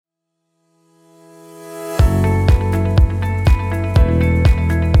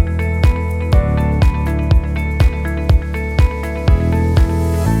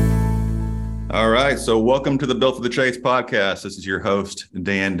So welcome to the Built for the Trades podcast. This is your host,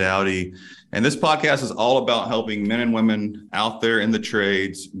 Dan Dowdy. And this podcast is all about helping men and women out there in the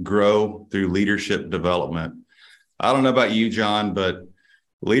trades grow through leadership development. I don't know about you, John, but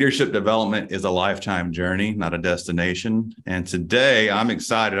leadership development is a lifetime journey, not a destination. And today I'm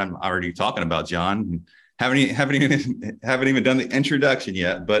excited. I'm already talking about John. Haven't even done the introduction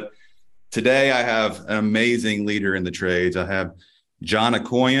yet, but today I have an amazing leader in the trades. I have John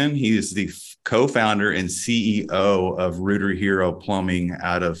Akhoian. He is the co-founder and CEO of Rooter Hero Plumbing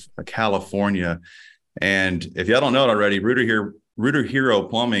out of California. And if y'all don't know it already, Rooter Hero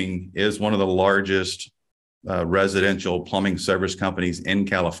Plumbing is one of the largest residential plumbing service companies in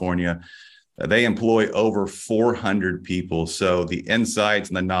California. They employ over 400 people. So the insights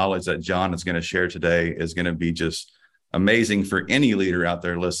and the knowledge that John is going to share today is going to be just amazing for any leader out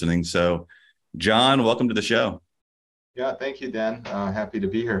there listening. So John, welcome to the show. Yeah, thank you, Dan. Happy to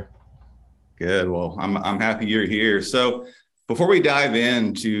be here. Good. Well, I'm happy you're here. So before we dive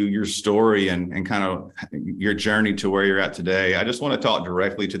into your story and kind of your journey to where you're at today, I just want to talk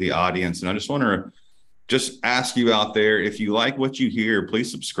directly to the audience. And I just want to ask you out there, if you like what you hear, please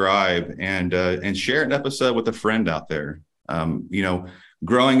subscribe and share an episode with a friend out there.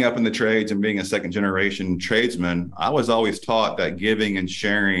 Growing up in the trades and being a second generation tradesman, I was always taught that giving and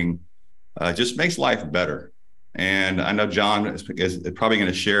sharing just makes life better. And I know John is probably going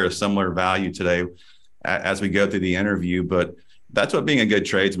to share a similar value today as we go through the interview, but that's what being a good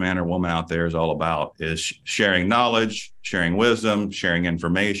tradesman or woman out there is all about, is sharing knowledge, sharing wisdom, sharing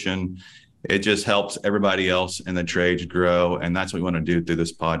information. It just helps everybody else in the trades grow. And that's what we want to do through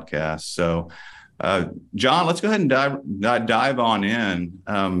this podcast. So, John, let's go ahead and dive on in.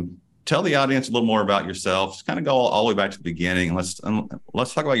 Tell the audience a little more about yourself. Just kind of go all the way back to the beginning. Let's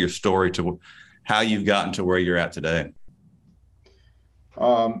talk about your story to how you've gotten to where you're at today.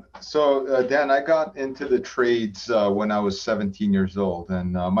 Dan, I got into the trades when I was 17 years old.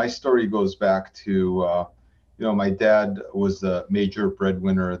 And my story goes back to, my dad was the major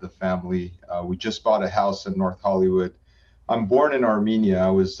breadwinner of the family. We just bought a house in North Hollywood. I'm born in Armenia. I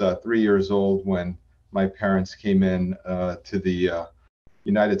was 3 years old when my parents came in to the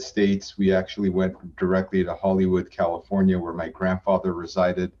United States. We actually went directly to Hollywood, California, where my grandfather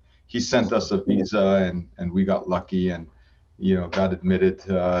resided. He sent us a visa and we got lucky and, got admitted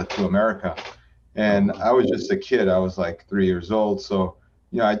to America. And I was just a kid. I was like 3 years old. So,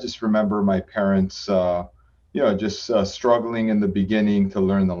 I just remember my parents, struggling in the beginning to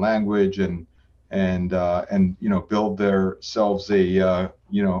learn the language and build themselves a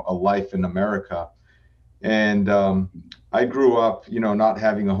life in America. And I grew up, not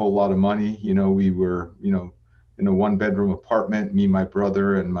having a whole lot of money. We were, in a one-bedroom apartment, me, my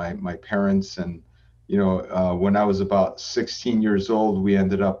brother, and my parents. And, when I was about 16 years old, we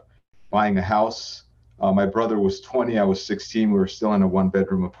ended up buying a house. My brother was 20, I was 16. We were still in a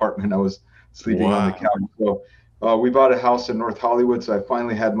one-bedroom apartment. I was sleeping on the couch. So we bought a house in North Hollywood. So I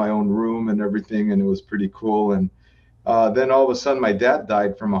finally had my own room and everything, and it was pretty cool. And then all of a sudden, my dad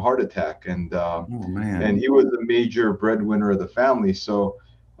died from a heart attack, and and he was the major breadwinner of the family. So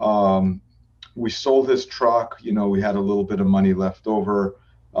we sold his truck. We had a little bit of money left over.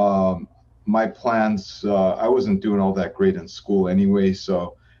 My plans, I wasn't doing all that great in school anyway.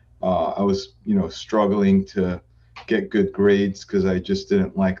 So I was, struggling to get good grades because I just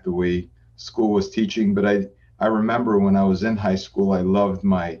didn't like the way school was teaching. But I remember when I was in high school, I loved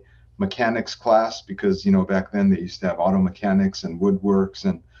my mechanics class because, back then they used to have auto mechanics and woodworks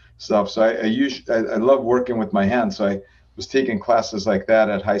and stuff. So I love working with my hands. So I was taking classes like that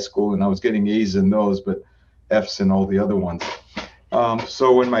at high school, and I was getting A's in those, but F's in all the other ones.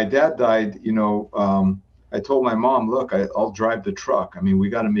 So when my dad died, I told my mom, look, I'll drive the truck. I mean, we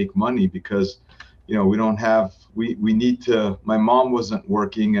got to make money because, we don't have, we need to, my mom wasn't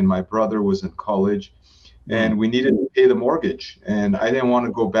working and my brother was in college, and we needed to pay the mortgage. And I didn't want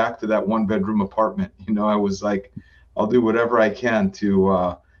to go back to that one-bedroom apartment. I was like, I'll do whatever I can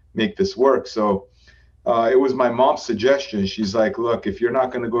to make this work. So it was my mom's suggestion. She's like, look, if you're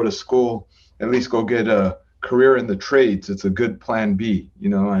not going to go to school, at least go get a career in the trades. It's a good plan B. I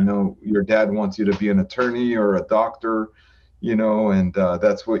know your dad wants you to be an attorney or a doctor, and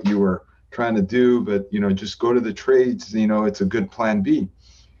that's what you were trying to do. But, just go to the trades. It's a good plan B.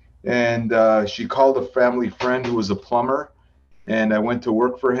 And she called a family friend who was a plumber, and I went to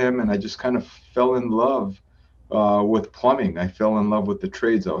work for him, and I just kind of fell in love with plumbing. I fell in love with the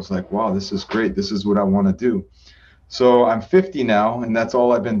trades. I was like, wow, this is great. This is what I want to do. So I'm 50 now, and that's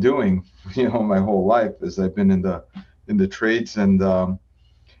all I've been doing, my whole life, is I've been in the trades. And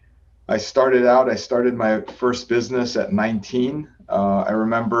I started my first business at 19. I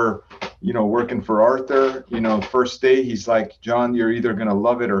remember working for Arthur. First day, he's like, John, you're either going to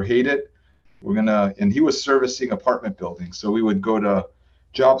love it or hate it. And he was servicing apartment buildings. So we would go to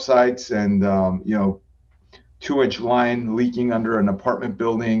job sites and, 2-inch line leaking under an apartment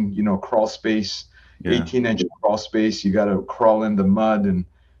building, crawl space, Yeah. 18-inch crawl space. You got to crawl in the mud and,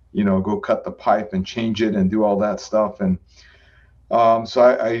 go cut the pipe and change it and do all that stuff. And so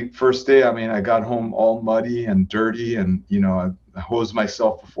I first day, I got home all muddy and dirty, and I hosed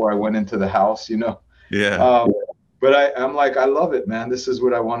myself before I went into the house. Yeah. But I'm like, I love it, man. This is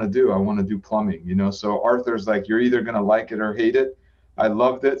what I want to do. I want to do plumbing. So Arthur's like, you're either gonna like it or hate it. I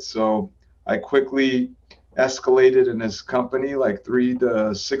loved it, so I quickly escalated in his company. Like 3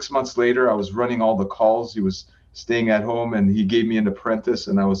 to 6 months later, I was running all the calls. He was staying at home, and he gave me an apprentice,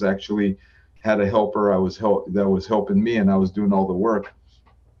 and I was actually had a helper that was helping me, and I was doing all the work.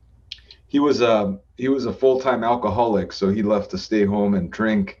 He was a full-time alcoholic, so he left to stay home and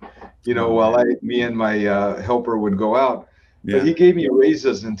drink, while me and my helper would go out. Yeah. But he gave me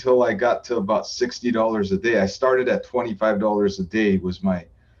raises until I got to about $60 a day. I started at $25 a day was my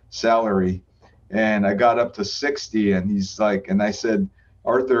salary, and I got up to 60. And he's like, and I said,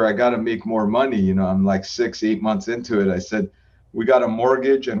 Arthur, I got to make more money. I'm like 6-8 months into it. I said, we got a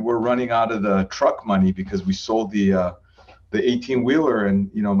mortgage and we're running out of the truck money because we sold the 18-wheeler,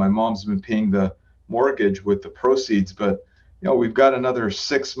 and my mom's been paying the mortgage with the proceeds, but we've got another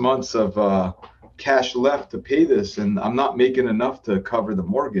 6 months of cash left to pay this, and I'm not making enough to cover the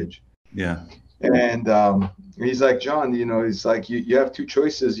mortgage. Yeah. And he's like, John, he's like, you have two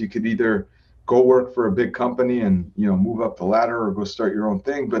choices. You could either go work for a big company and move up the ladder, or go start your own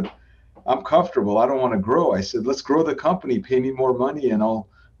thing, but I'm comfortable. I don't want to grow. I said, let's grow the company, pay me more money, and I'll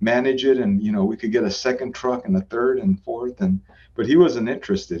manage it. And, we could get a second truck and a third and fourth. But he wasn't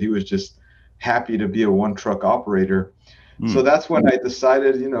interested. He was just happy to be a one truck operator. So that's when I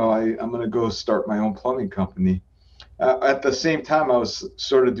decided, I'm going to go start my own plumbing company. At the same time, I was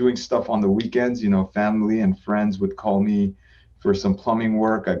sort of doing stuff on the weekends. Family and friends would call me for some plumbing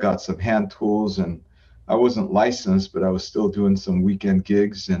work. I got some hand tools, and I wasn't licensed, but I was still doing some weekend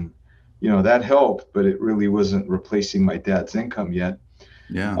gigs, and that helped, but it really wasn't replacing my dad's income yet.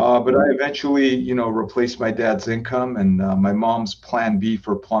 Yeah. But I eventually, replaced my dad's income, and my mom's plan B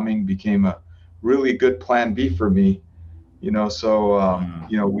for plumbing became a really good plan B for me. I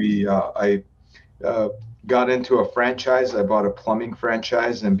got into a franchise. I bought a plumbing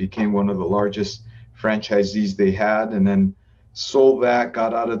franchise and became one of the largest franchisees they had, and then sold that,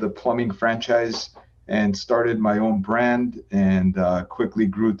 got out of the plumbing franchise and started my own brand, and quickly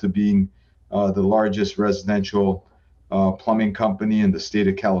grew to being the largest residential plumbing company in the state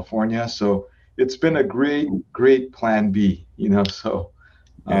of California. So it's been a great plan B, so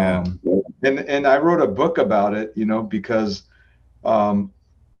Yeah. and I wrote a book about it, because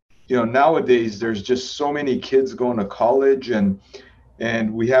nowadays there's just so many kids going to college, and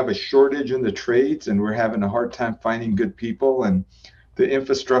we have a shortage in the trades, and we're having a hard time finding good people, and the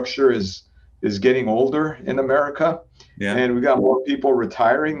infrastructure is getting older in America. Yeah. And we got more people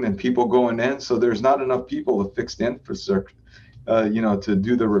retiring than people going in, so there's not enough people to fix the infrastructure, to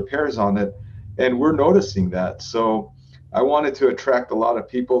do the repairs on it, and we're noticing that. So I wanted to attract a lot of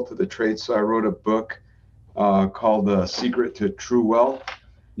people to the trade, so I wrote a book called "The Secret to True Wealth,"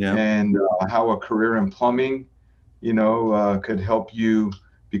 Yeah. and how a career in plumbing, could help you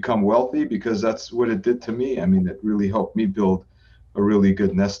become wealthy, because that's what it did to me. It really helped me build a really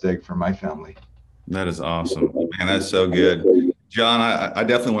good nest egg for my family. That is awesome, man. That's so good. John, I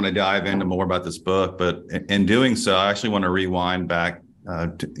definitely want to dive into more about this book, but in doing so, I actually want to rewind back,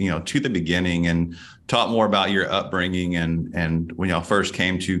 to the beginning and talk more about your upbringing and when y'all first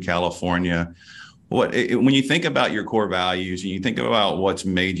came to California. When you think about your core values and you think about what's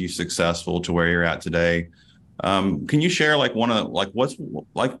made you successful to where you're at today, can you share what's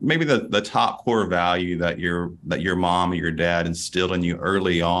maybe the top core value that your mom or your dad instilled in you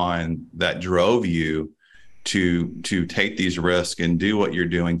early on that drove you to take these risks and do what you're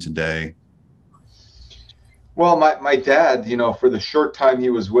doing today? Well, my dad, for the short time he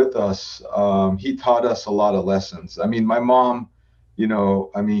was with us, he taught us a lot of lessons. My mom,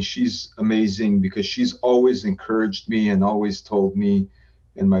 she's amazing, because she's always encouraged me and always told me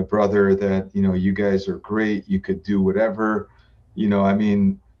and my brother that, you guys are great. You could do whatever,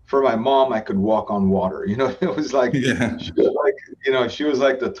 for my mom, I could walk on water. It was like, Yeah. she was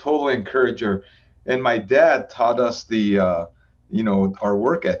like the total encourager. And my dad taught us our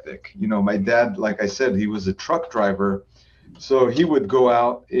work ethic. My dad, like I said, he was a truck driver. So he would go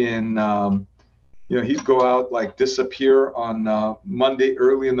out he'd go out, like disappear on Monday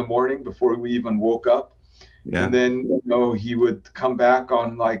early in the morning before we even woke up. Yeah. And then, he would come back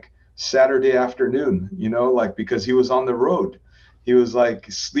on like Saturday afternoon, like, because he was on the road. He was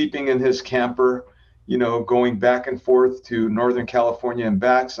like sleeping in his camper, going back and forth to Northern California and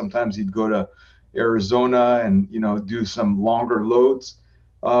back. Sometimes he'd go to Arizona and, do some longer loads.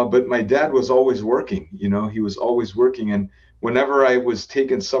 But my dad was always working, he was always working. And whenever I was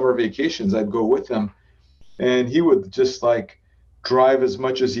taking summer vacations, I'd go with him, and he would just like drive as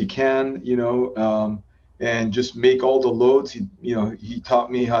much as he can, and just make all the loads. He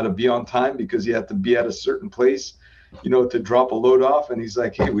taught me how to be on time because you had to be at a certain place, to drop a load off. And he's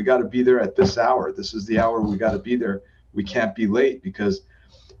like, hey, we got to be there at this hour. This is the hour we got to be there. We can't be late, because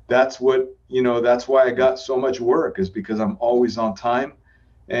that's why I got so much work, is because I'm always on time.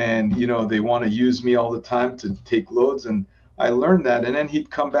 And, they want to use me all the time to take loads. And I learned that. And then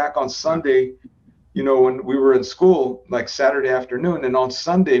he'd come back on Sunday, when we were in school, like Saturday afternoon. And on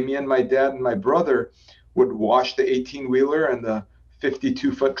Sunday, me and my dad and my brother would wash the 18-wheeler and the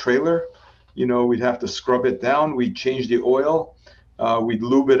 52-foot trailer. We'd have to scrub it down. We'd change the oil. We'd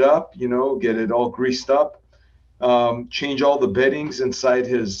lube it up, get it all greased up. Change all the beddings inside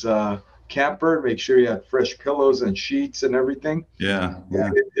his camper, make sure you had fresh pillows and sheets and everything. Yeah.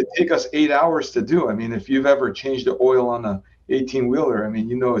 It'd take us 8 hours to do. I mean, if you've ever changed the oil on a 18-wheeler, I mean,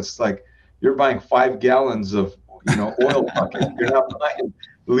 it's like you're buying 5 gallons of, oil bucket. You're not buying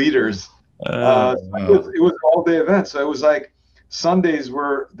liters. It was an all-day event. So it was like Sundays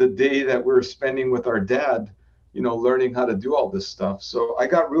were the day that we were spending with our dad, learning how to do all this stuff. So I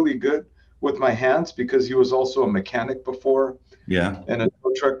got really good with my hands because he was also a mechanic before. Yeah. And a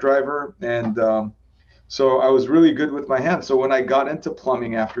tow truck driver. And so I was really good with my hands. So when I got into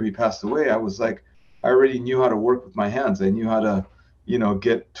plumbing after he passed away, I was like, I already knew how to work with my hands. I knew how to,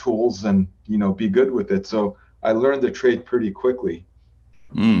 get tools and, be good with it. So I learned the trade pretty quickly.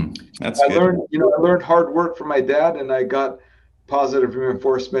 That's I good. I learned hard work from my dad, and I got positive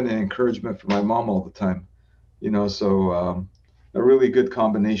reinforcement and encouragement from my mom all the time. So a really good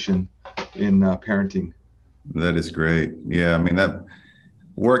combination in parenting. That is great. Yeah. I mean, that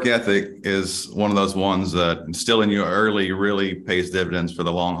work ethic is one of those ones that still in you early really pays dividends for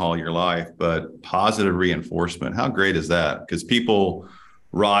the long haul of your life. But positive reinforcement, how great is that? Because people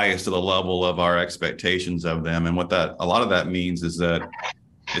rise to the level of our expectations of them. And a lot of that means is that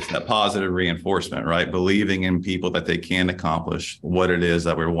it's that positive reinforcement, right? Believing in people that they can accomplish what it is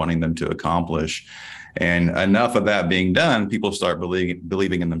that we're wanting them to accomplish. And enough of that being done, people start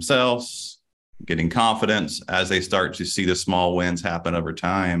believing in themselves, getting confidence as they start to see the small wins happen over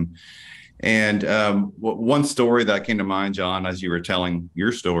time. And one story that came to mind, John, as you were telling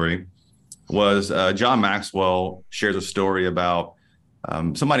your story, was John Maxwell shares a story about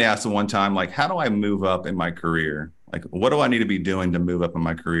somebody asked him one time, like, how do I move up in my career? Like, what do I need to be doing to move up in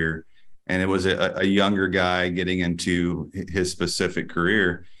my career? And it was a younger guy getting into his specific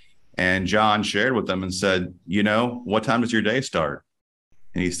career. And John shared with them and said, what time does your day start?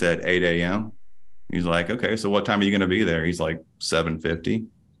 And he said, 8 a.m. He's like, okay, so what time are you going to be there? He's like, 7:50.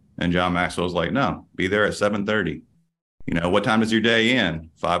 And John Maxwell's like, no, be there at 7:30. What time does your day end?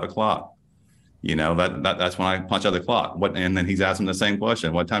 5 o'clock. That's when I punch out the clock. And then he's asking the same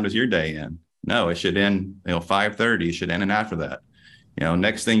question. What time does your day end? No, it should end, 5:30. It should end. And after that,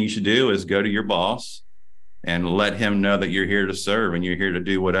 next thing you should do is go to your boss and let him know that you're here to serve and you're here to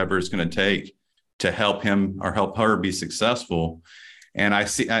do whatever it's going to take to help him or help her be successful. And I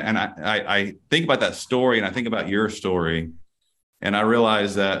think about that story, and I think about your story, and I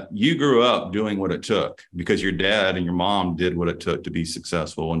realize that you grew up doing what it took because your dad and your mom did what it took to be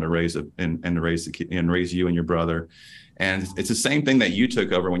successful and to raise you and your brother. And it's the same thing that you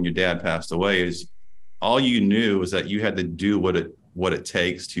took over when your dad passed away. Is all you knew was that you had to do what it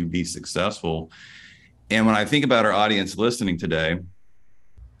takes to be successful. And when I think about our audience listening today,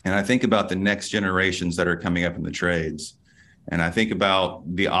 and I think about the next generations that are coming up in the trades, and I think about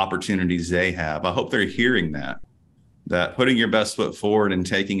the opportunities they have, I hope they're hearing that putting your best foot forward and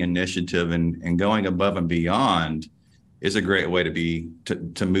taking initiative and going above and beyond is a great way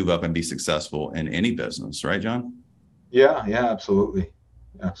to move up and be successful in any business. Right, John? Yeah, absolutely.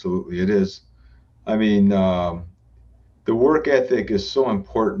 Absolutely. It is. I mean, the work ethic is so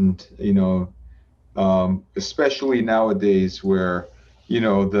important, especially nowadays where,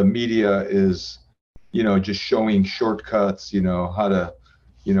 the media is, just showing shortcuts, how to,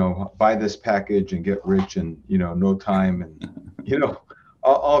 buy this package and get rich in, no time. And,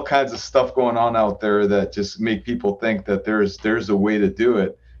 all kinds of stuff going on out there that just make people think that there's a way to do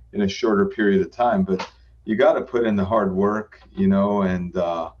it in a shorter period of time. But you got to put in the hard work, and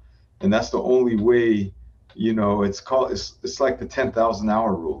that's the only way, it's like the 10,000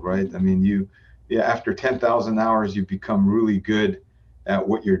 hour rule, right? I mean, after 10,000 hours, you become really good at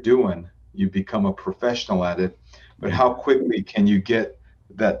what you're doing, you become a professional at it. But how quickly can you get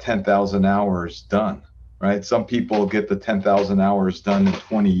that 10,000 hours done, right? Some people get the 10,000 hours done in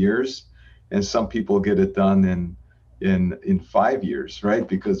 20 years, and some people get it done in 5 years, right?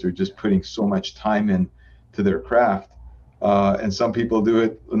 Because they're just putting so much time in to their craft. And some people do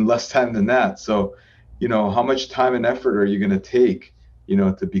it in less time than that. So, how much time and effort are you going to take,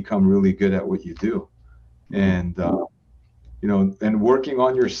 to become really good at what you do? And, and working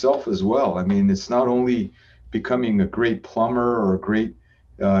on yourself as well. I mean, it's not only becoming a great plumber or a great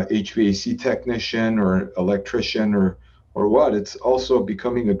HVAC technician or electrician or what, it's also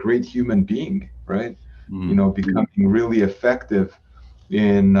becoming a great human being, right? Becoming really effective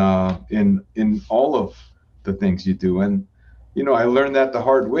in all of the things you do. And I learned that the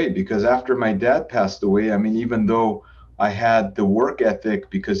hard way, because after my dad passed away, I mean, even though I had the work ethic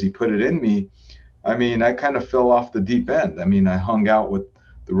because he put it in me, I mean, I kind of fell off the deep end. I mean, I hung out with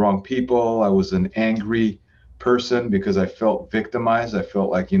the wrong people. I was an angry person because I felt victimized. I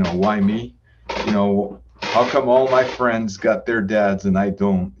felt like, why me? How come all my friends got their dads and I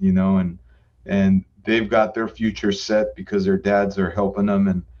don't, and they've got their future set because their dads are helping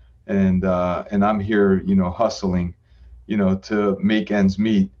them, and I'm here, hustling, to make ends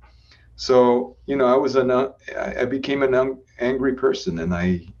meet. So, I became an angry person, and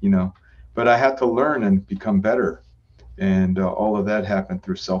but I had to learn and become better. And all of that happened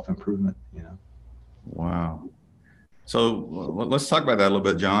through self-improvement. Wow. So let's talk about that a little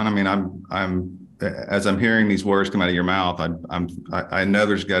bit, John. I mean, I'm as I'm hearing these words come out of your mouth, I know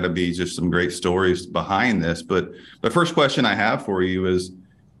there's got to be just some great stories behind this. But the first question I have for you is,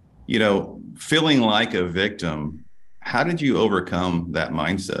 feeling like a victim, how did you overcome that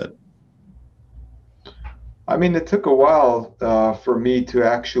mindset? I mean, it took a while for me to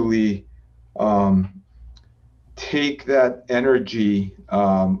actually take that energy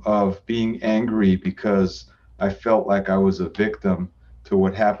of being angry because I felt like I was a victim to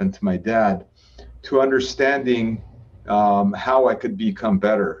what happened to my dad, to understanding how I could become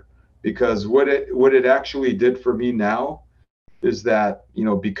better. Because what it actually did for me now is that,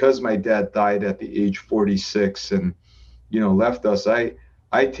 because my dad died at the age 46 and, left us, I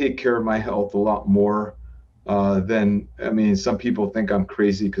take care of my health a lot more than, I mean, some people think I'm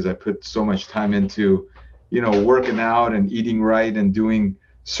crazy because I put so much time into, working out and eating right and doing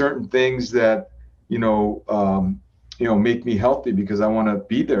certain things that, make me healthy, because I want to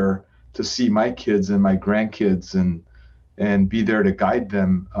be there to see my kids and my grandkids and be there to guide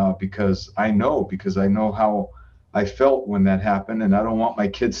them because I know how I felt when that happened, and I don't want my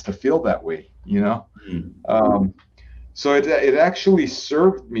kids to feel that way. So it actually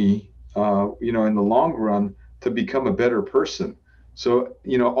served me, in the long run, to become a better person. So,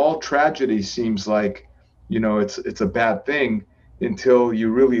 all tragedy seems like, it's a bad thing until you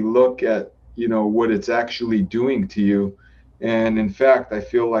really look at, what it's actually doing to you. And in fact, I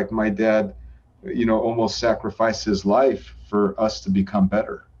feel like my dad, almost sacrificed his life for us to become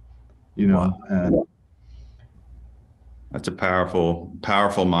better, Wow. and That's a powerful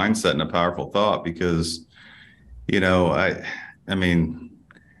mindset and a powerful thought, because, I mean,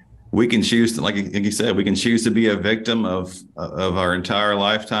 we can choose to, like you said, we can choose to be a victim of our entire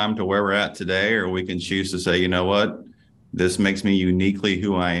lifetime to where we're at today, or we can choose to say, you know what, this makes me uniquely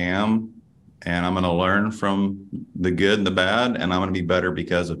who I am, and I'm going to learn from the good and the bad, and I'm going to be better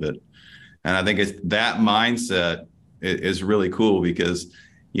because of it. And I think it's that mindset is really cool, because,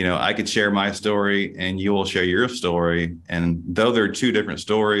 I could share my story and you will share your story. And though there are two different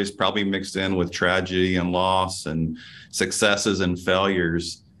stories, probably mixed in with tragedy and loss and successes and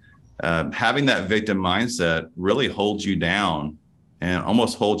failures, having that victim mindset really holds you down and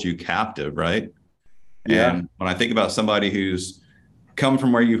almost holds you captive, right? yeah, And when I think about somebody who's come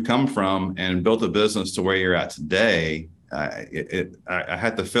from where you've come from and built a business to where you're at today, I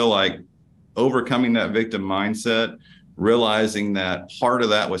had to feel like overcoming that victim mindset, realizing that part of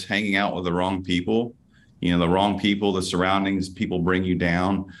that was hanging out with the wrong people, the wrong people, the surroundings, people bring you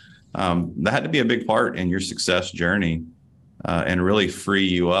down. That had to be a big part in your success journey, and really free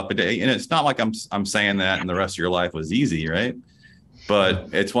you up. And it's not like I'm saying that and the rest of your life was easy, right? But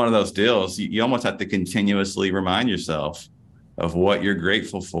it's one of those deals. You almost have to continuously remind yourself of what you're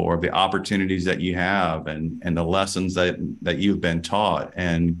grateful for, the opportunities that you have, and the lessons that you've been taught,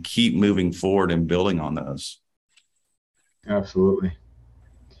 and keep moving forward and building on those. absolutely.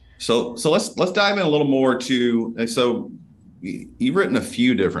 So let's dive in a little more to, so you've written a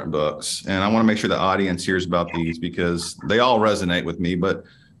few different books, and I want to make sure the audience hears about these because they all resonate with me. But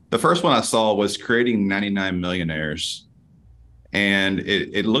the first one I saw was Creating 99 Millionaires. And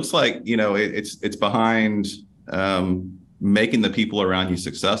it looks like, it's behind making the people around you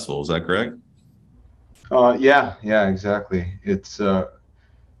successful. Is that correct? Yeah, exactly. It's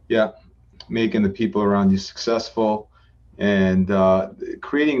yeah, making the people around you successful, and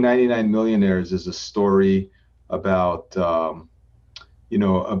creating 99 millionaires is a story about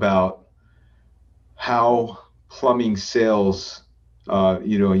about how plumbing sales,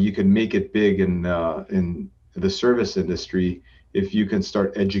 you can make it big in the service industry if you can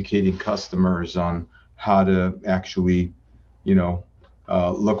start educating customers on how to actually,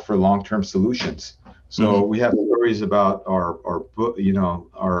 look for long-term solutions. So Mm-hmm. we have stories about our book,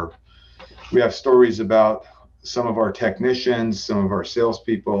 we have stories about some of our technicians, some of our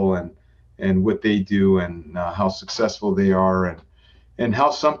salespeople, and what they do, and how successful they are, and how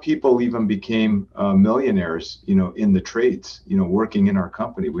some people even became millionaires, in the trades, working in our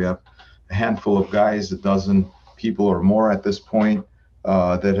company. We have a handful of guys, a dozen people or more at this point,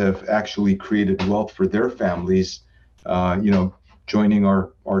 that have actually created wealth for their families, joining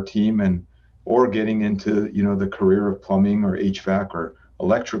our team, and or getting into, the career of plumbing or HVAC or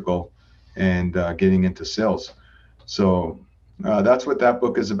electrical, and getting into sales. So that's what that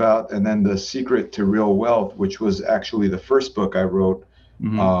book is about. And then The Secret to Real Wealth, which was actually the first book I wrote,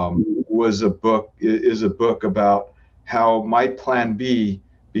 Mm-hmm. is a book about how my plan B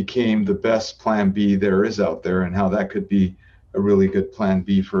became the best plan B there is out there, and how that could be a really good plan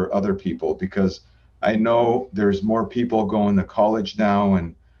B for other people. Because I know there's more people going to college now,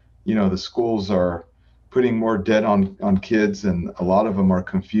 and the schools are putting more debt on kids, and a lot of them are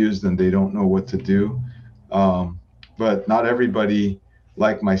confused and they don't know what to do. But not everybody,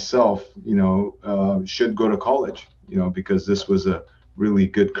 like myself, should go to college, because this was a really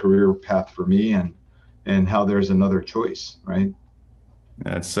good career path for me, and how there's another choice, right?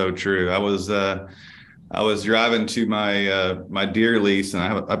 That's so true. I was driving to my deer lease, and I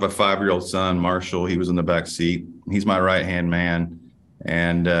have a 5-year-old son, Marshall. He was in the back seat. He's my right hand man,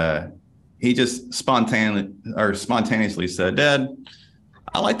 and he just spontaneously said, "Dad,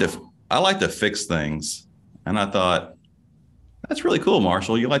 I like to I like to fix things." And I thought, that's really cool,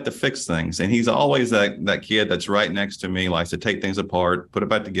 Marshall. You like to fix things. And he's always that kid that's right next to me, likes to take things apart, put it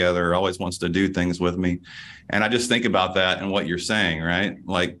back together, always wants to do things with me. And I just think about that and what you're saying, right?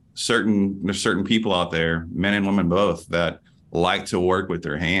 Like there's certain people out there, men and women both, that like to work with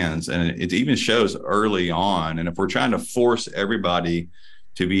their hands. And it even shows early on. And if we're trying to force everybody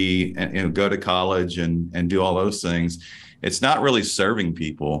to be, go to college and do all those things, it's not really serving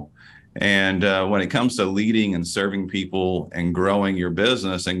people. And when it comes to leading and serving people and growing your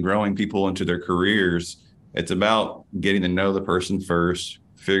business and growing people into their careers, it's about getting to know the person first,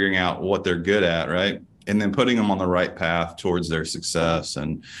 figuring out what they're good at, right? And then putting them on the right path towards their success.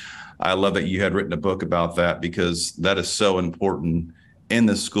 And I love that you had written a book about that, because that is so important in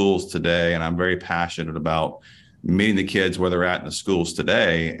the schools today. And I'm very passionate about meeting the kids where they're at in the schools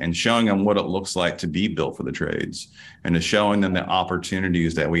today and showing them what it looks like to be built for the trades, and to showing them the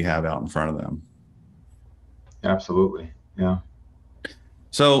opportunities that we have out in front of them. Absolutely. Yeah.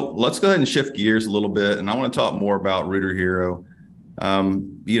 So let's go ahead and shift gears a little bit. And I want to talk more about Rooter Hero.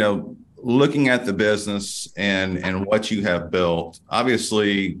 Looking at the business and what you have built,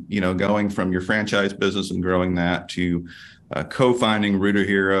 obviously, going from your franchise business and growing that to co-founding Rooter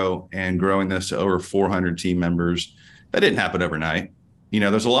Hero and growing this to over 400 team members, that didn't happen overnight.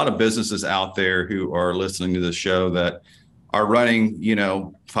 There's a lot of businesses out there who are listening to this show that are running,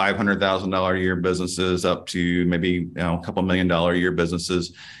 $500,000 a year businesses up to maybe a couple $1 million a year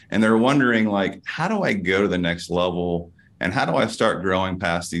businesses. And they're wondering, like, how do I go to the next level? And how do I start growing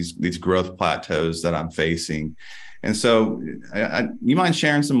past these growth plateaus that I'm facing? And so you mind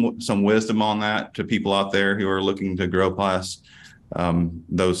sharing some wisdom on that to people out there who are looking to grow past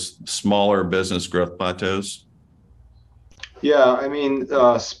those smaller business growth plateaus? Yeah, I mean,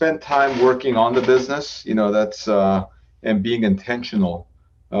 spend time working on the business, that's and being intentional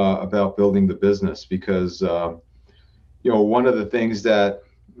about building the business, because one of the things that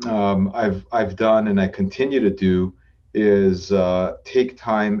I've done, and I continue to do, is take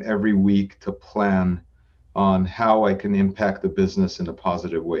time every week to plan on how I can impact the business in a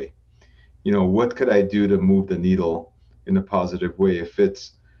positive way. What could I do to move the needle in a positive way? If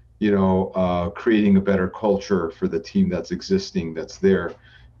it's, creating a better culture for the team that's there,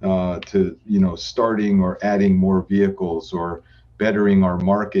 to, starting or adding more vehicles, or bettering our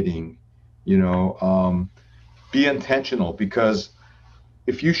marketing, be intentional, because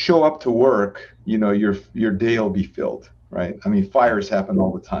if you show up to work, your day will be filled, right? I mean, fires happen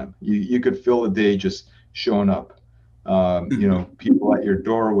all the time. You could fill a day just showing up. People at your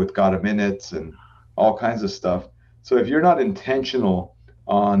door with got a minute and all kinds of stuff. So if you're not intentional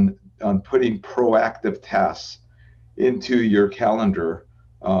on putting proactive tasks into your calendar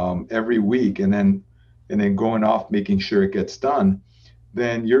every week, and then going off making sure it gets done,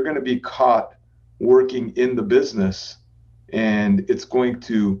 then you're going to be caught working in the business, and it's going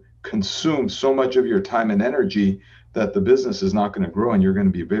to consume so much of your time and energy that the business is not going to grow, and you're going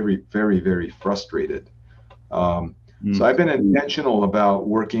to be very, very, very frustrated. So I've been intentional about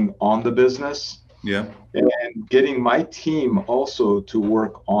working on the business, Yeah. and getting my team also to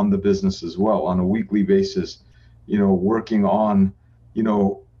work on the business as well on a weekly basis, working on,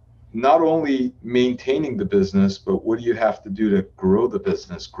 not only maintaining the business, but what do you have to do to grow the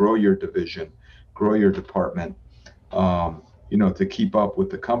business, grow your division, grow your department, to keep up with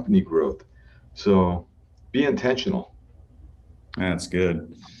the company growth. So be intentional. That's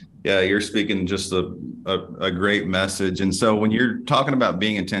good. Yeah, you're speaking just a great message. And so when you're talking about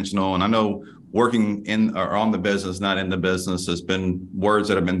being intentional, and I know working in or on the business, not in the business, has been words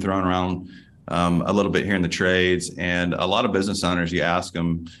that have been thrown around a little bit here in the trades. And a lot of business owners, you ask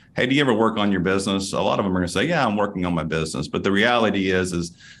them, hey, do you ever work on your business? A lot of them are going to say, yeah, I'm working on my business. But the reality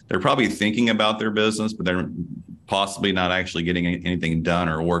is they're probably thinking about their business, but they're possibly not actually getting anything done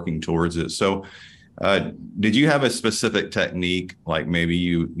or working towards it. So did you have a specific technique, like maybe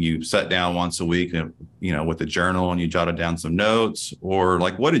you sat down once a week, with a journal and you jotted down some notes, or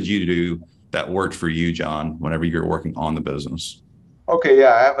like what did you do that worked for you, John, whenever you're working on the business? Okay,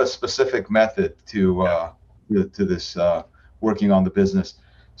 yeah, I have a specific method to this working on the business.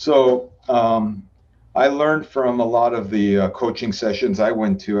 So I learned from a lot of the coaching sessions I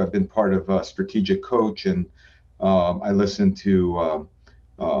went to. I've been part of a strategic coach, and I listened to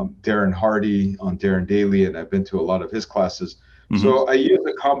Darren Hardy on Darren Daily, and I've been to a lot of his classes. Mm-hmm. So I use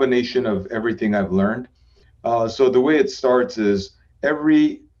a combination of everything I've learned. So the way it starts is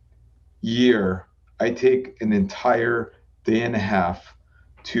every year I take an entire day and a half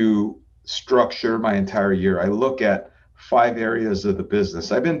to structure my entire year. I look at 5 areas of the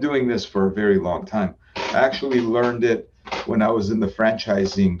business. I've been doing this for a very long time. I actually learned it when I was in the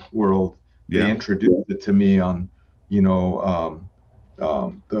franchising world. They introduced it to me on,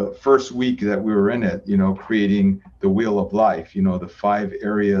 the first week that we were in it, creating the wheel of life, the 5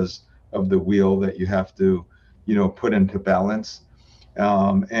 areas of the wheel that you have to, put into balance.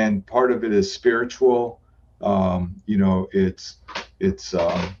 And part of it is spiritual. It's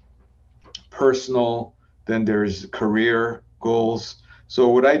personal. Then there's career goals. So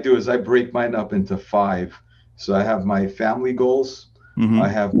what I do is I break mine up into 5. So I have my family goals. Mm-hmm. I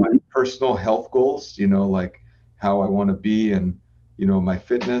have my personal health goals, like how I want to be, and, my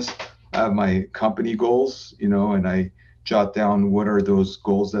fitness. I have my company goals, and I jot down what are those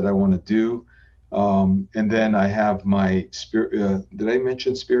goals that I want to do. And then I have my spirit. Did I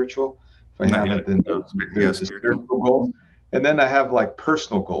mention spiritual? If I haven't, then there's the spiritual goals. And then I have like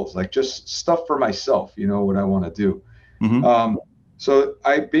personal goals, like just stuff for myself, what I want to do. Mm-hmm. So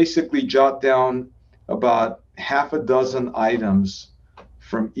I basically jot down about half a dozen items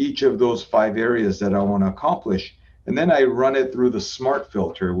from each of those 5 areas that I want to accomplish. And then I run it through the SMART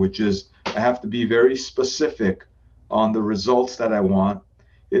filter, which is I have to be very specific on the results that I want.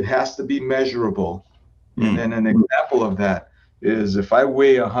 It has to be measurable. And then an example of that is if I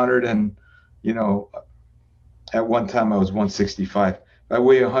weigh 100 and, at one time I was 165. If I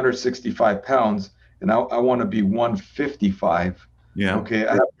weigh 165 pounds and I want to be 155, okay,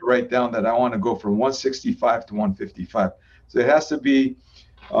 I have to write down that I want to go from 165 to 155. So it has to be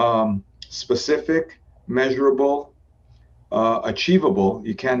specific, measurable, achievable.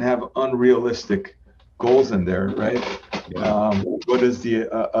 You can't have unrealistic goals in there, right? What is the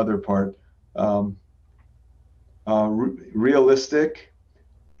other part? Realistic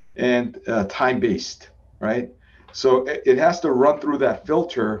and time-based, right? So it has to run through that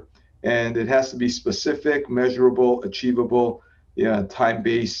filter, and it has to be specific, measurable, achievable,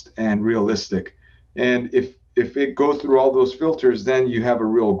 time-based, and realistic. And if it goes through all those filters, then you have a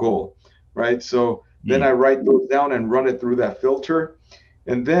real goal, right? So then I write those down and run it through that filter.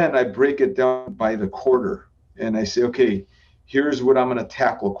 And then I break it down by the quarter. And I say, okay, here's what I'm going to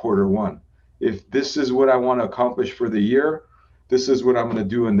tackle quarter 1. If this is what I want to accomplish for the year, this is what I'm going to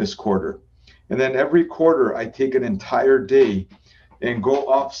do in this quarter. And then every quarter, I take an entire day and go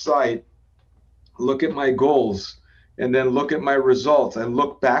off-site, look at my goals, and then look at my results. I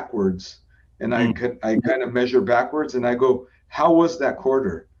look backwards, and I kind of measure backwards, and I go, how was that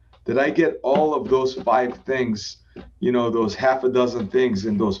quarter? Did I get all of those 5 things, those half a dozen things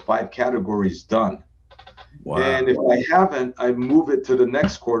in those 5 categories done? Wow. And if I haven't, I move it to the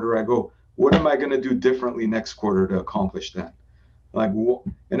next quarter. I go, what am I going to do differently next quarter to accomplish that?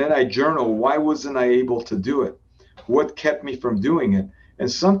 And then I journal, why wasn't I able to do it? What kept me from doing it?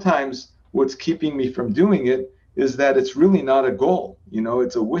 And sometimes what's keeping me from doing it is that it's really not a goal.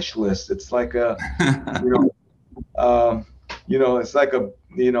 It's a wish list. It's like a, you know, um, it's like a,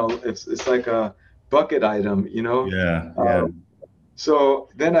 it's like a bucket item. Yeah, yeah. Uh, so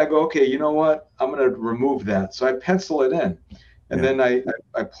then I go, okay, you know what? I'm going to remove that. So I pencil it in, and Yeah. then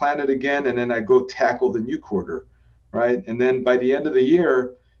I plan it again, and then I go tackle the new quarter, right? And then by the end of the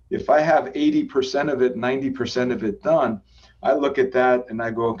year, if I have 80% of it, 90% of it done, I look at that and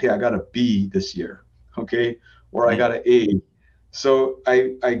I go, okay, I got a B this year, okay, or I got an A. So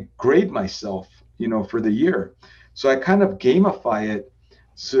I grade myself, for the year. So I kind of gamify it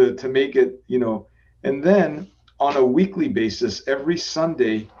to make it, and then on a weekly basis, every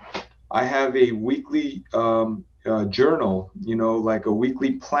Sunday, I have a weekly journal, like a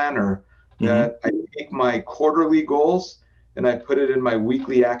weekly planner Mm-hmm. that I take my quarterly goals and I put it in my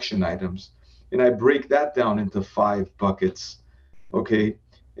weekly action items. And I break that down into 5 buckets. Okay.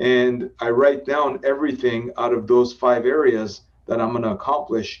 And I write down everything out of those 5 areas that I'm going to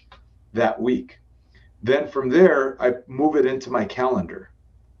accomplish that week. Then from there, I move it into my calendar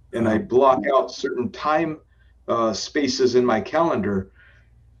and I Oh, block out certain time spaces in my calendar.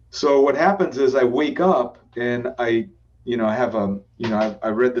 So what happens is I wake up and I have I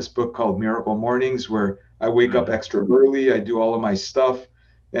read this book called Miracle Mornings where I wake up extra early, I do all of my stuff,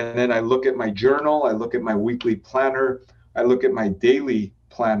 and then I look at my journal, I look at my weekly planner, I look at my daily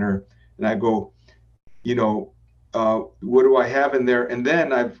planner, and I go, what do I have in there? And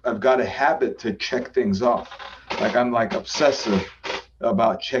then I've got a habit to check things off. Like I'm like obsessive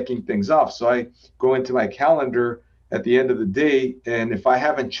about checking things off. So I go into my calendar at the end of the day, and if I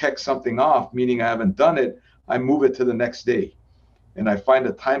haven't checked something off, meaning I haven't done it, I move it to the next day. And I find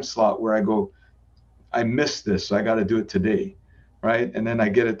a time slot where I go, I missed this, so I got to do it today, right? And then I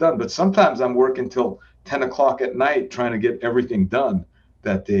get it done. But sometimes I'm working till 10 o'clock at night trying to get everything done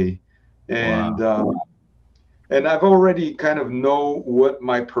that day. And wow. and I've already kind of know what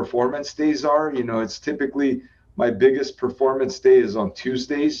my performance days are. It's typically my biggest performance day is on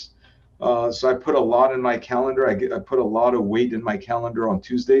Tuesdays. So I put a lot in my calendar. I put a lot of weight in my calendar on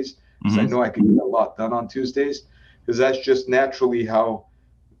Tuesdays because I Mm-hmm. know I can get a lot done on Tuesdays because that's just naturally how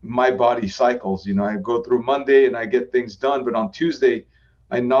my body cycles. I go through Monday and I get things done, but on Tuesday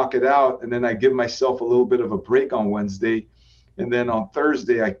I knock it out and then I give myself a little bit of a break on Wednesday. And then on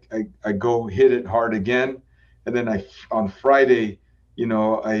Thursday, I go hit it hard again. And then on Friday,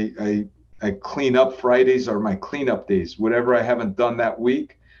 I clean up. Fridays are my cleanup days. Whatever I haven't done that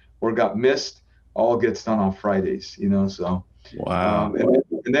week or got missed, all gets done on Fridays, so, Wow.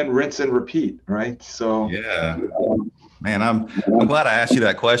 and then rinse and repeat, right? So, Yeah. Man, I'm glad I asked you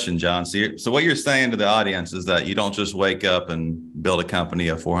that question, John. So what you're saying to the audience is that you don't just wake up and build a company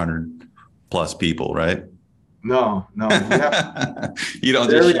of 400 plus people, right? no, you have to You be don't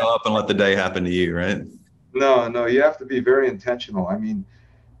just very, show up and let the day happen to you, right? no, you have to be very intentional. I mean,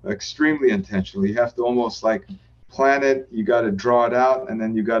 extremely intentional. You have to almost like plan it, you got to draw it out, and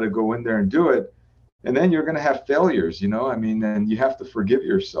then you got to go in there and do it. And then you're going to have failures, I mean, and you have to forgive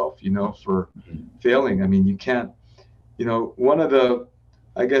yourself, for failing. I mean, you can't, one of the,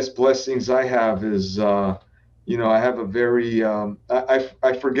 I guess, blessings I have is, I have a very,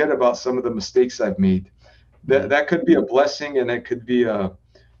 I forget about some of the mistakes I've made. That could be a blessing and it could be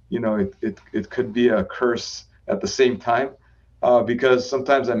it could be a curse at the same time. Because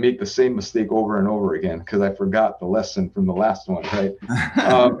sometimes I make the same mistake over and over again because I forgot the lesson from the last one, right?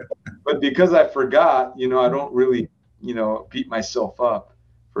 But because I forgot, I don't really, beat myself up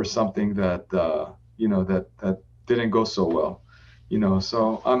for something that, that didn't go so well,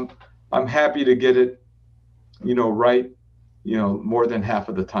 So I'm happy to get it, right, more than half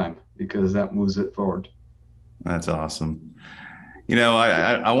of the time because that moves it forward. That's awesome.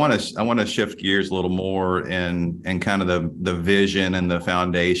 I want to shift gears a little more and kind of the vision and the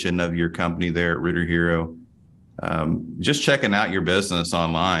foundation of your company there at Rooter Hero. Just checking out your business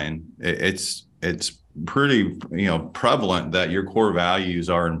online, it's pretty prevalent that your core values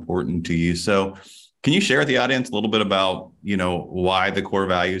are important to you. So, can you share with the audience a little bit about why the core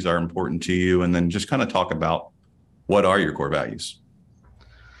values are important to you, and then just kind of talk about what are your core values?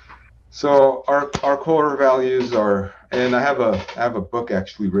 So our core values are, and I have a book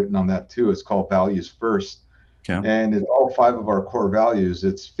actually written on that too. It's called Values First, Okay. and it's all 5 of our core values.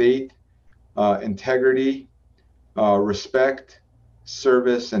 It's faith, integrity, respect,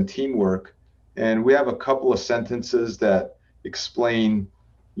 service, and teamwork. And we have a couple of sentences that explain,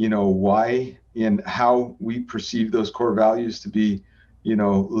 why and how we perceive those core values to be,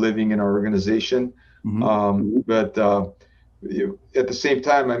 living in our organization. Mm-hmm. But at the same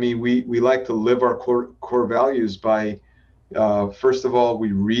time, I mean, we like to live our core values by First of all,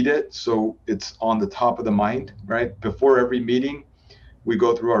 we read it so it's on the top of the mind, right? Before every meeting, we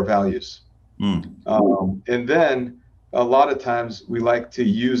go through our values. Mm. And then a lot of times we like to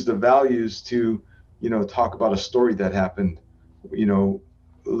use the values to, talk about a story that happened, you know,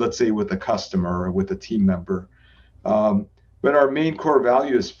 let's say with a customer or with a team member. Um, but our main core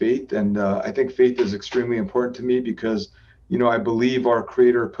value is faith. And I think faith is extremely important to me because, I believe our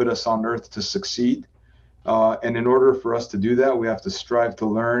Creator put us on earth to succeed. And in order for us to do that, we have to strive to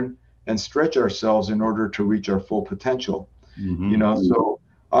learn and stretch ourselves in order to reach our full potential. Mm-hmm. So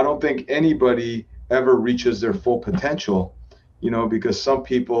I don't think anybody ever reaches their full potential, because some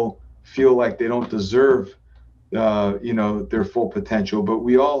people feel like they don't deserve, their full potential. But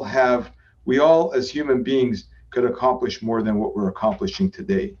we all as human beings could accomplish more than what we're accomplishing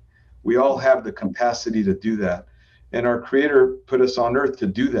today. We all have the capacity to do that. And our Creator put us on earth to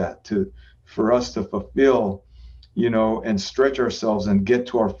do that, for us to fulfill, and stretch ourselves and get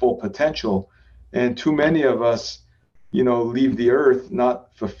to our full potential. And too many of us, leave the earth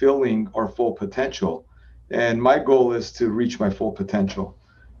not fulfilling our full potential. And my goal is to reach my full potential,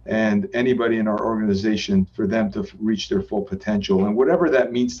 and anybody in our organization, for them to reach their full potential and whatever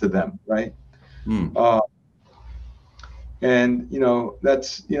that means to them, right? Mm. And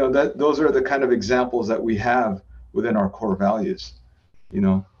that's that those are the kind of examples that we have within our core values, you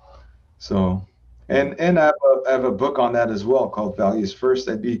know. So, and I have a book on that as well called Values First.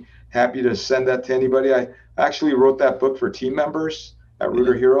 I'd be happy to send that to anybody. I actually wrote that book for team members at Yeah.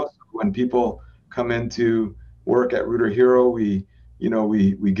 Rooter Hero. When people come into work at Rooter Hero, we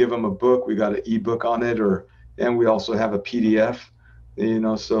give them a book. We got an ebook on it, and we also have a PDF.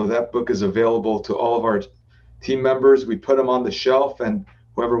 So that book is available to all of our team members. We put them on the shelf, and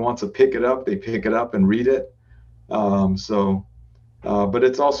whoever wants to pick it up, they pick it up and read it. But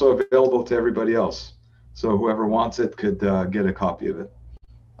it's also available to everybody else. So whoever wants it could get a copy of it.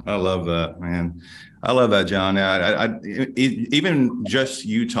 I love that, man. I love that, John. Even just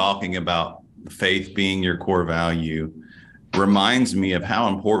you talking about faith being your core value reminds me of how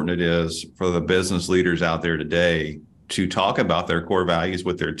important it is for the business leaders out there today to talk about their core values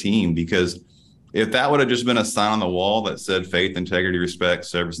with their team. Because if that would have just been a sign on the wall that said faith, integrity, respect,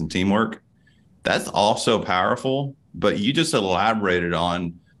 service, and teamwork, that's also powerful. But you just elaborated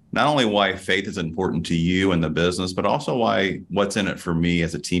on not only why faith is important to you and the business, but also what's in it for me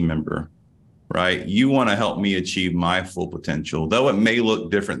as a team member, right? You want to help me achieve my full potential. Though it may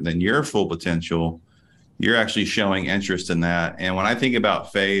look different than your full potential, you're actually showing interest in that. And when I think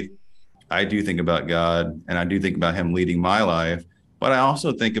about faith, I do think about God, and I do think about him leading my life, but I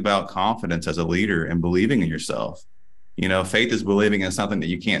also think about confidence as a leader and believing in yourself. Faith is believing in something that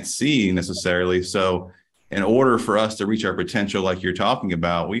you can't see necessarily. So in order for us to reach our potential, like you're talking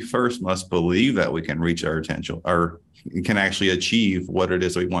about, we first must believe that we can reach our potential, or can actually achieve what it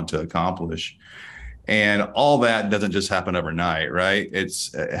is we want to accomplish. And all that doesn't just happen overnight, right? It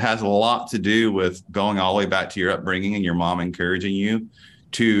has a lot to do with going all the way back to your upbringing and your mom encouraging you,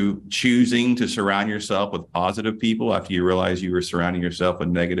 to choosing to surround yourself with positive people after you realize you were surrounding yourself with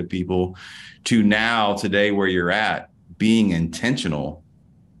negative people, to now today where you're at, being intentional.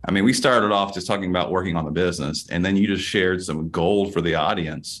 I mean, we started off just talking about working on the business, and then you just shared some gold for the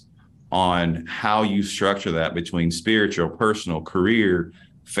audience on how you structure that between spiritual, personal, career,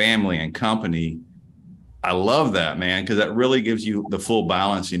 family, and company. I love that, man, because that really gives you the full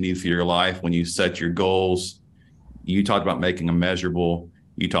balance you need for your life when you set your goals. You talked about making them measurable.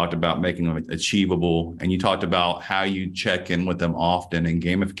 You talked about making them achievable, and you talked about how you check in with them often, and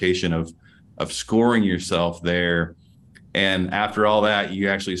gamification of scoring yourself there. And after all that, you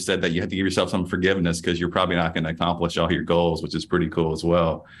actually said that you have to give yourself some forgiveness because you're probably not going to accomplish all your goals, which is pretty cool as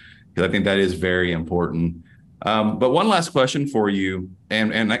well. Because I think that is very important. But one last question for you,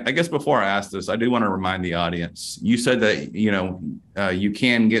 and I guess before I ask this, I do want to remind the audience. You said that you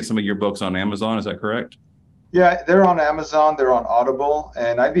can get some of your books on Amazon. Is that correct? Yeah, they're on Amazon, they're on Audible,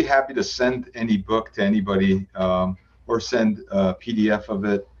 and I'd be happy to send any book to anybody, or send a PDF of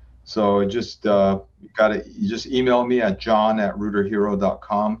it. So you just email me at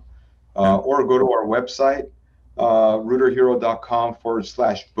john@rooterhero.com, or go to our website,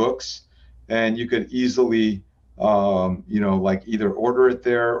 rooterhero.com/books, and you could easily, like either order it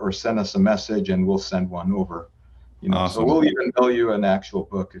there or send us a message and we'll send one over. So Awesome. we'll even mail you an actual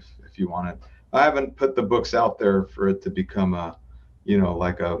book if you want it. I haven't put the books out there for it to become like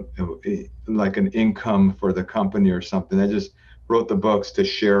an income for the company or something. I just wrote the books to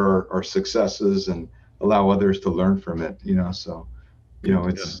share our successes and allow others to learn from it. So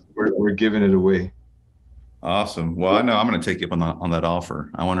we're giving it away. Awesome. Well, I know I'm going to take you up on that offer.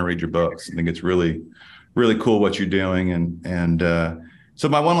 I want to read your books. I think it's really, really cool what you're doing. So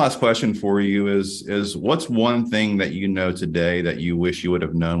my one last question for you is what's one thing that you know today that you wish you would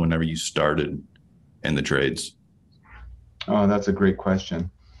have known whenever you started in the trades? Oh, that's a great question.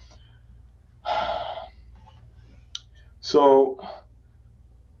 So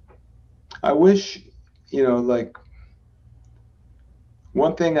I wish, like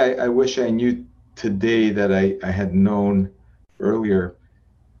one thing I wish I knew today that I had known earlier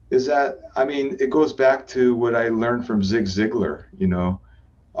is that, I mean, it goes back to what I learned from Zig Ziglar,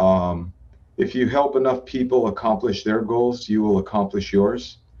 um, if you help enough people accomplish their goals, you will accomplish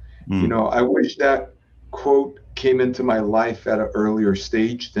yours. Mm, I wish that quote came into my life at an earlier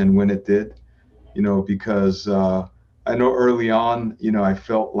stage than when it did, because I know early on, I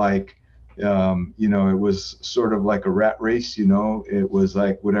felt like, it was sort of like a rat race, it was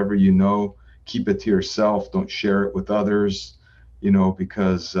like whatever keep it to yourself, don't share it with others,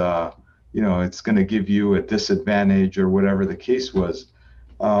 because, it's going to give you a disadvantage or whatever the case was.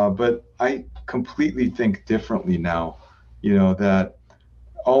 But I completely think differently now, that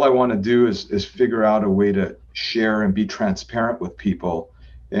all I want to do is figure out a way to share and be transparent with people.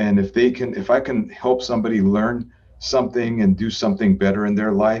 And if I can help somebody learn something and do something better in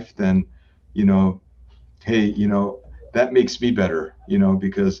their life, then, you know, hey, that makes me better,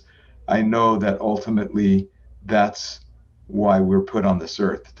 because I know that ultimately that's why we're put on this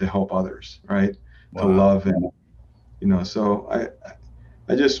earth, to help others, right? To wow. love. And, so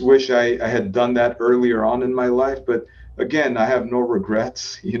I just wish I had done that earlier on in my life. But again, I have no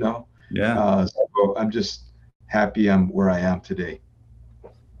regrets, Yeah. So I'm just happy I'm where I am today.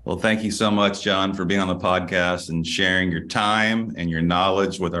 Well, thank you so much, John, for being on the podcast and sharing your time and your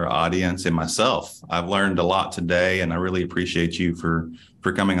knowledge with our audience and myself. I've learned a lot today, and I really appreciate you for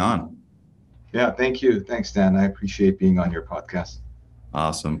coming on. Yeah, thank you. Thanks, Dan. I appreciate being on your podcast.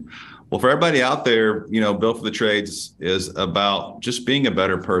 Awesome. Well, for everybody out there, Built for the Trades is about just being a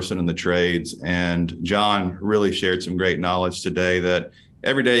better person in the trades. And John really shared some great knowledge today that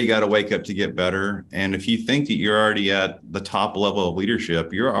every day you got to wake up to get better. And if you think that you're already at the top level of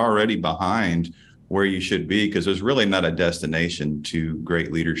leadership, you're already behind where you should be, because there's really not a destination to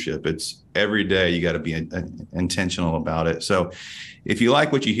great leadership. It's every day you got to be intentional about it. So if you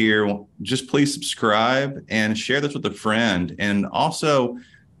like what you hear, just please subscribe and share this with a friend. And also,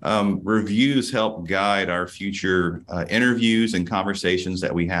 reviews help guide our future interviews and conversations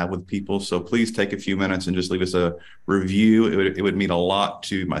that we have with people. So please take a few minutes and just leave us a review. It would mean a lot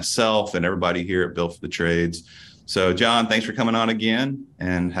to myself and everybody here at Built for the Trades. So, John, thanks for coming on again,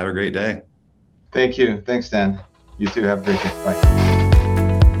 and have a great day. Thank you. Thanks, Dan. You too. Have a great day. Bye.